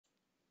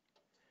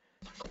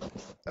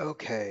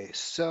Okay,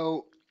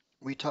 so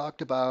we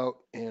talked about,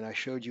 and I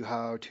showed you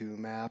how to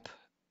map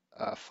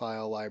a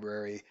file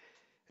library,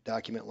 a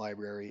document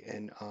library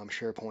in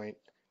SharePoint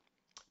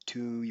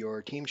to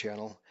your team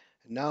channel.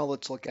 Now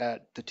let's look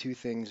at the two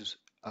things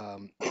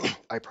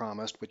I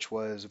promised, which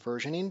was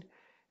versioning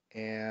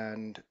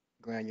and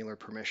granular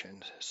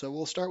permissions. So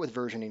we'll start with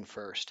versioning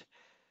first.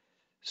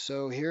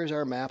 So here's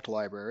our mapped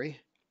library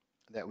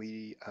that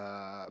we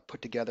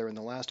put together in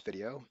the last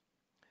video.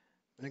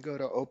 I'm going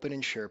to go to Open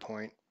in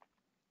SharePoint.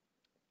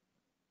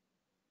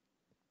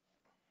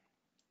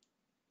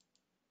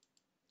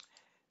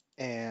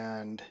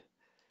 And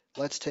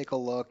let's take a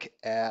look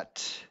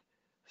at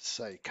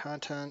site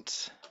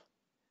contents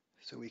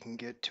so we can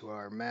get to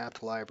our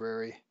mapped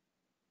library,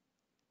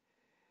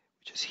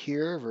 which is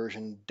here,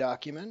 version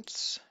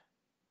documents.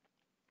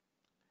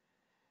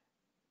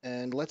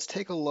 And let's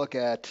take a look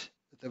at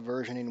the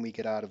versioning we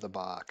get out of the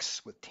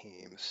box with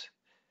Teams.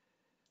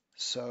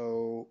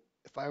 So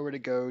if I were to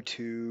go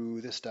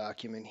to this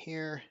document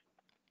here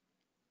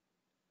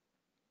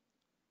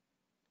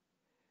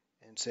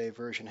and say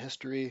version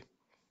history,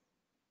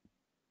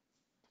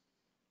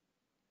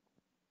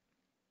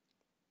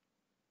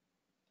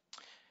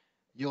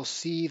 you'll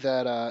see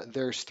that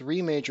there's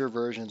three major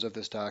versions of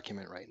this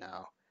document right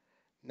now.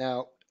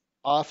 Now,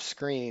 off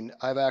screen,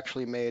 I've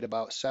actually made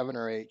about 7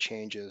 or 8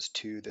 changes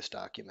to this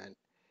document.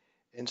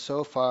 And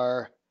so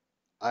far,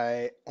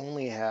 I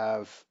only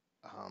have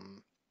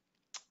um,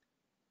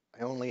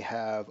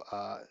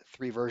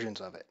 3 versions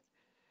of it.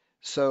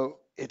 So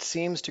it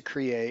seems to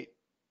create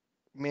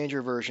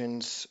major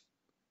versions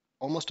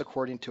almost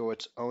according to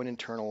its own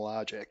internal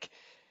logic.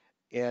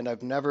 And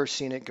I've never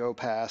seen it go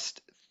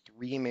past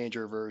 3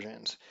 major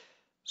versions.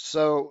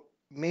 So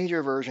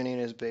major versioning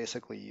is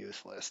basically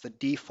useless. The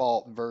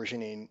default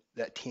versioning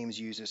that Teams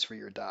uses for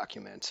your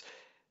documents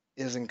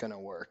isn't going to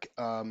work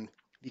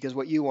because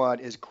what you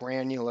want is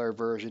granular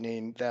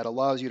versioning that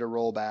allows you to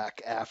roll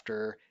back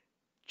after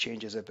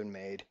changes have been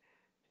made,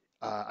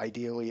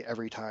 ideally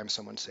every time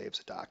someone saves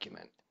a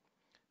document.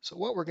 So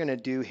what we're going to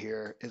do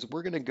here is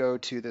we're going to go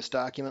to this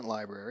document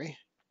library.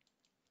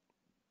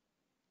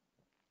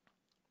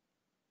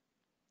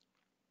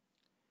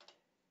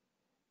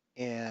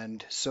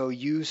 And so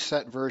you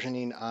set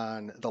versioning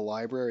on the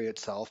library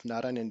itself,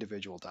 not on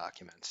individual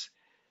documents.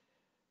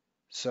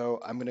 So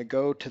I'm going to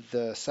go to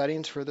the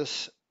settings for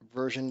this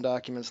version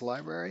documents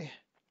library.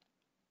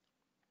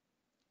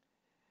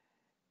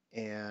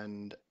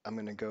 And I'm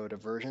going to go to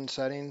version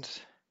settings.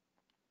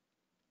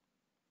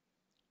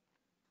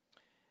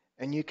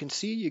 And you can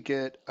see you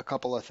get a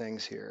couple of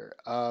things here.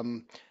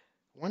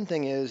 One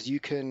thing is you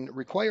can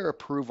require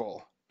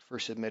approval for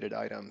submitted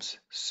items.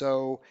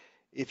 So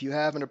if you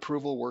have an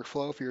approval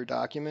workflow for your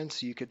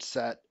documents, you could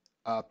set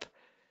up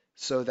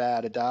so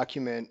that a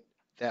document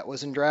that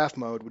was in draft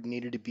mode would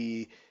need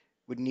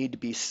to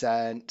be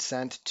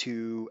sent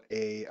to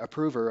a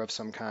approver of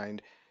some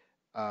kind,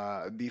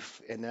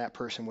 and that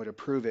person would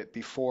approve it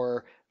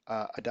before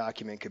a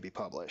document could be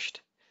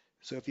published.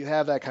 So if you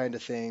have that kind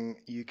of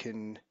thing, you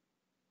can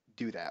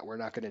do that. We're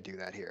not going to do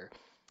that here.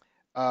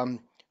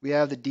 Um, we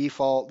have the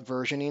default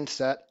versioning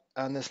set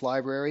on this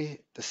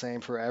library, the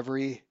same for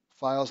every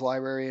files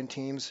library in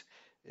Teams.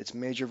 It's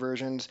major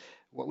versions.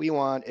 What we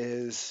want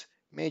is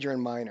major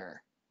and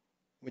minor,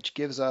 which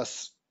gives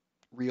us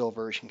real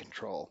version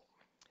control.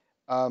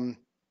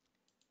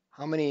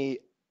 How many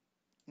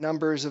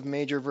numbers of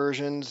major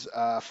versions?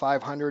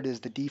 500 is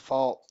the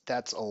default.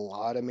 That's a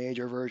lot of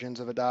major versions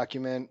of a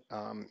document.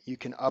 You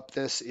can up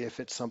this if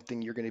it's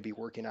something you're going to be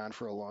working on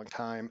for a long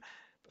time,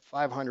 but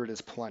 500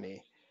 is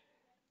plenty.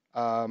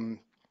 Um,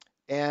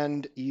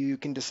 and you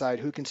can decide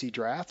who can see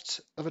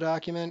drafts of a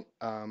document.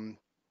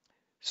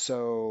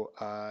 So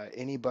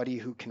anybody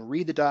who can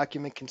read the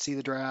document can see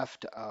the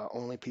draft.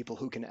 Only people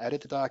who can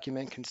edit the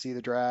document can see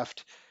the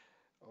draft,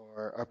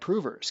 or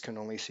approvers can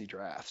only see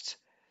drafts.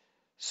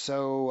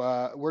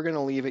 So we're going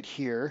to leave it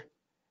here.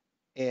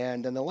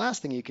 And then the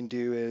last thing you can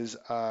do is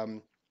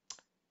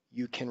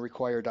you can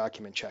require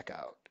document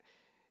checkout.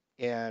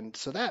 And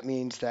so that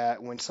means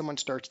that when someone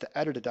starts to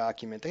edit a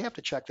document, they have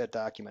to check that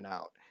document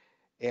out.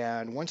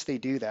 And once they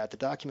do that, the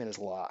document is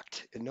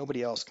locked and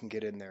nobody else can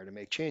get in there to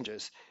make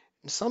changes.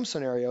 In some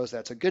scenarios,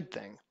 that's a good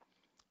thing.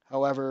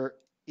 However,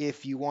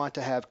 if you want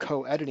to have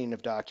co-editing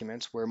of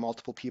documents where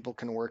multiple people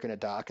can work in a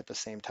doc at the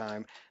same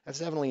time, that's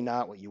definitely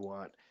not what you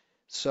want.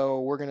 So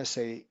we're going to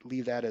say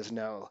leave that as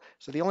no.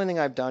 So the only thing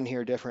I've done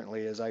here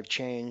differently is I've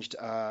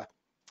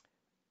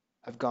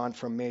gone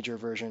from major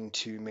version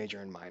to major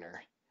and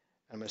minor.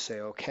 I'm going to say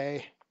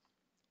OK.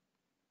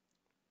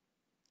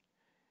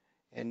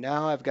 And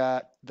now I've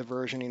got the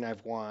versioning I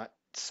want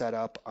set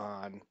up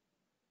on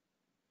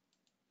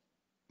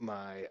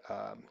my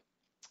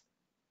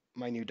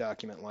my new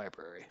document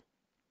library.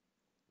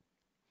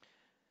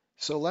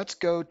 So let's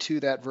go to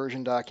that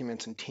version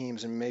documents and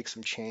Teams and make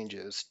some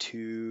changes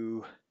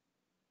to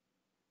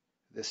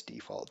this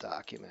default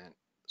document.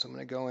 So I'm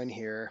going to go in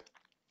here.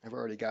 I've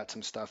already got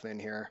some stuff in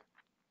here.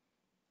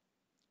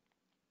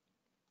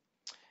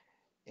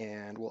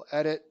 And we'll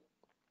edit.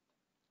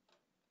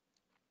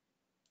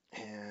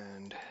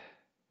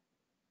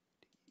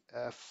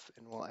 F,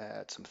 and we'll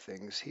add some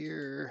things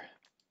here.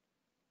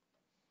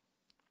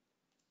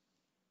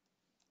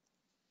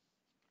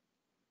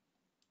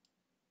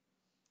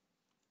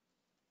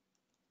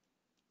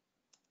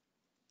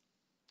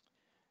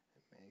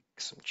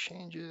 Make some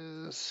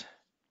changes.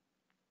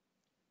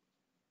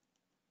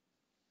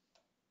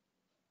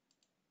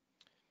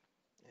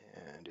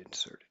 And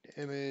insert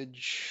an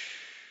image.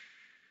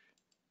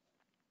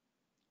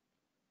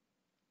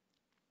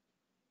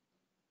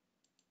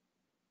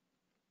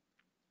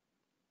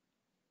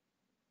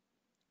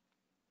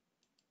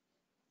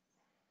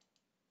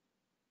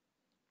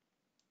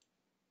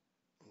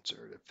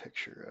 Insert a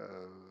picture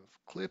of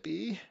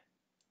Clippy.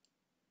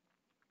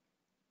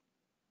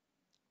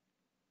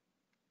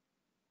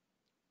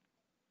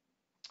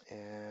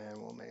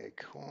 And we'll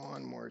make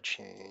one more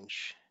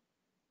change.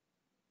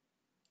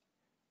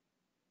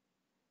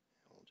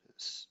 We'll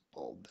just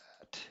bold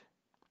that.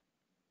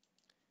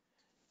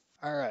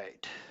 All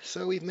right,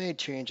 so we've made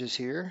changes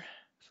here.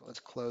 So let's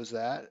close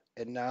that.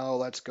 And now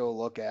let's go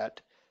look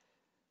at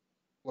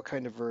what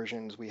kind of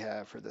versions we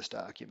have for this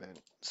document.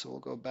 So we'll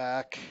go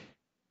back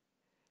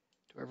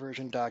to our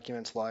version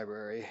documents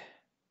library.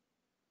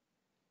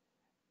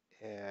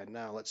 And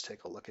now let's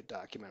take a look at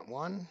document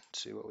 1,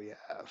 see what we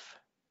have.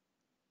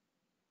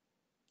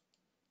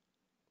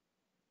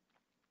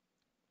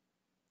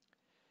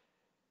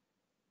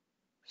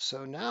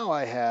 So now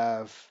I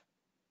have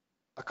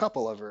a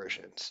couple of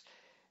versions.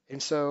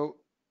 And so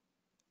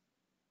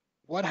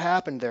what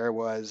happened there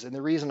was, and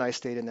the reason I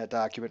stayed in that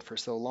document for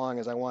so long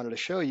is I wanted to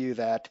show you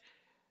that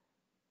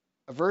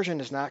a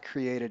version is not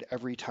created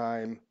every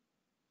time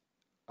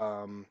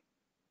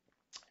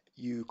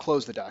you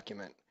close the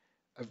document.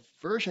 A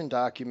version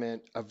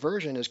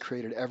is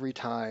created every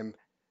time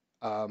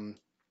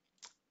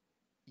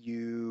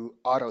you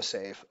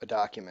autosave a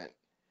document.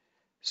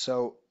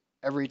 So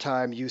every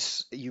time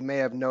you may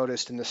have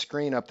noticed in the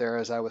screen up there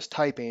as I was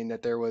typing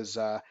that there was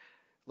a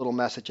little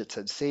message that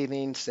said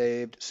saving,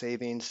 saved,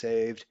 saving,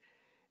 saved.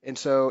 And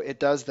so it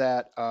does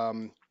that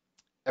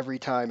every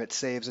time it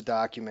saves a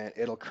document,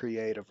 it'll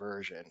create a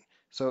version.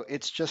 So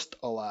it's just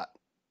a lot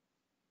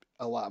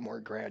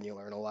more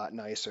granular and a lot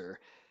nicer.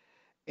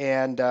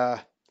 And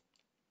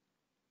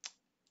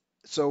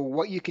so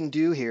what you can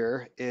do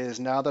here is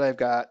now that I've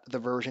got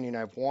the versioning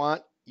I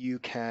want, you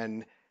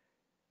can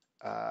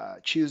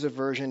choose a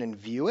version and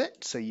view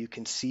it so you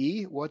can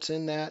see what's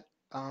in that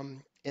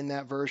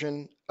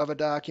version of a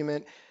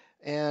document.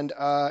 And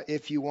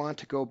if you want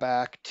to go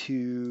back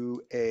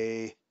to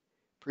a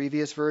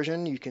previous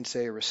version, you can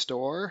say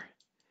restore,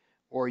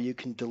 or you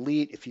can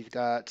delete. If you've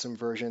got some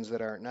versions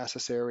that aren't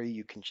necessary,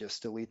 you can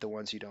just delete the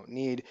ones you don't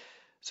need.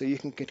 So you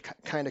can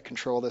kind of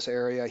control this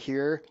area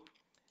here.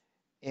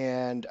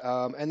 And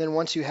then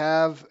once you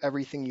have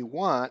everything you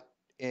want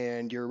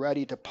and you're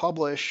ready to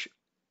publish,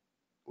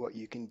 what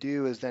you can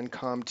do is then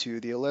come to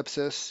the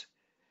ellipsis,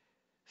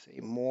 say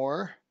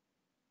more,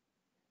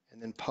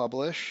 and then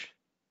publish.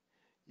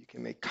 You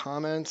can make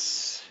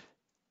comments.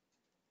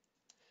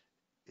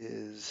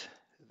 Is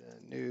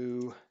the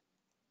new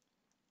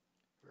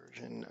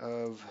version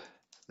of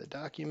the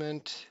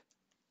document.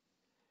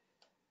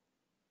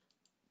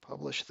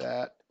 Publish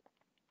that.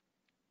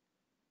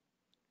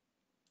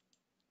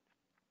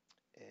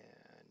 And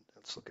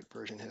let's look at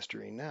version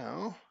history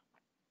now.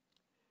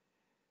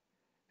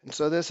 And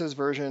so this is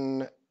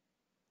version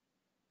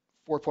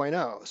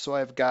 4.0. So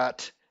I've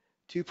got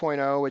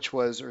 2.0, which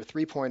was, or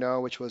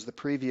 3.0, which was the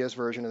previous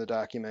version of the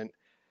document.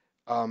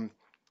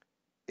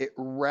 It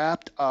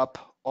wrapped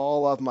up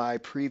all of my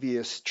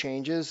previous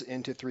changes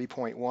into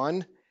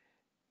 3.1,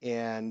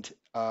 and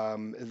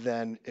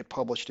then it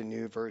published a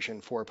new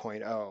version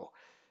 4.0.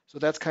 So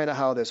that's kind of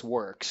how this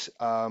works.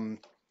 You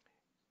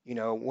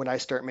know, when I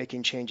start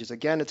making changes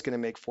again, it's going to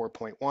make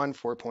 4.1,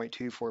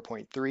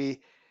 4.2,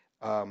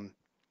 4.3.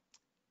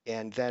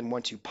 And then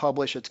once you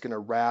publish, it's going to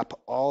wrap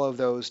all of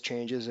those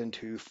changes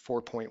into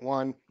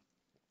 4.1.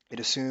 It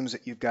assumes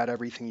that you've got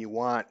everything you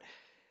want.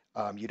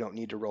 You don't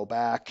need to roll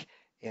back.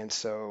 And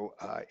so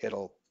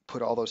it'll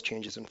put all those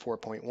changes in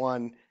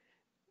 4.1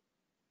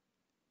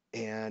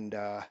 and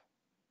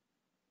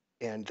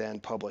then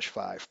publish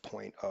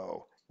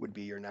 5.0 would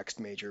be your next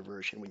major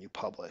version when you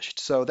published.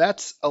 So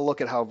that's a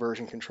look at how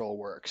version control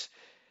works.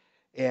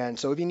 And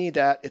so if you need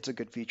that, it's a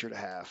good feature to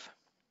have.